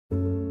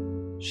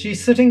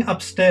She's sitting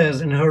upstairs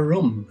in her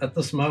room at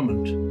this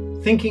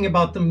moment, thinking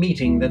about the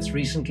meeting that's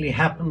recently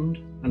happened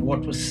and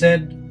what was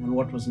said and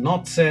what was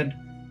not said,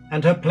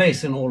 and her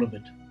place in all of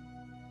it.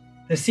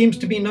 There seems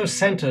to be no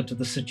center to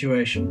the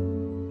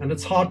situation, and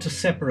it's hard to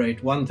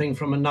separate one thing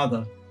from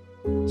another,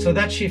 so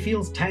that she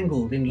feels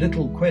tangled in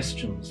little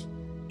questions,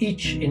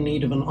 each in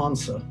need of an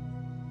answer.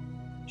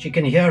 She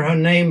can hear her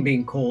name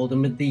being called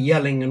amid the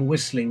yelling and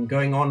whistling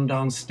going on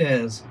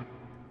downstairs,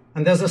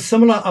 and there's a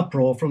similar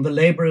uproar from the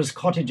labourers'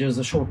 cottages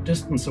a short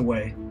distance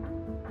away,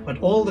 but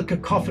all the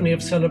cacophony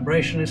of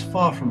celebration is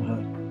far from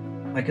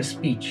her, like a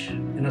speech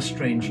in a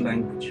strange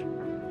language.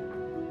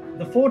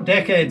 The 4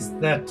 decades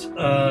that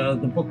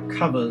the book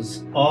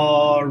covers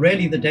are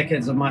really the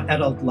decades of my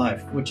adult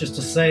life, which is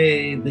to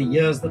say the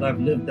years that I've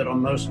lived that are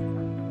most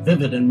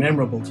vivid and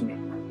memorable to me.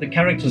 The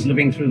characters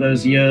living through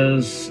those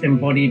years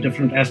embody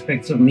different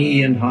aspects of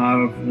me and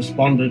how I've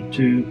responded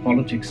to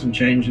politics and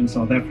change in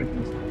South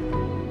Africa.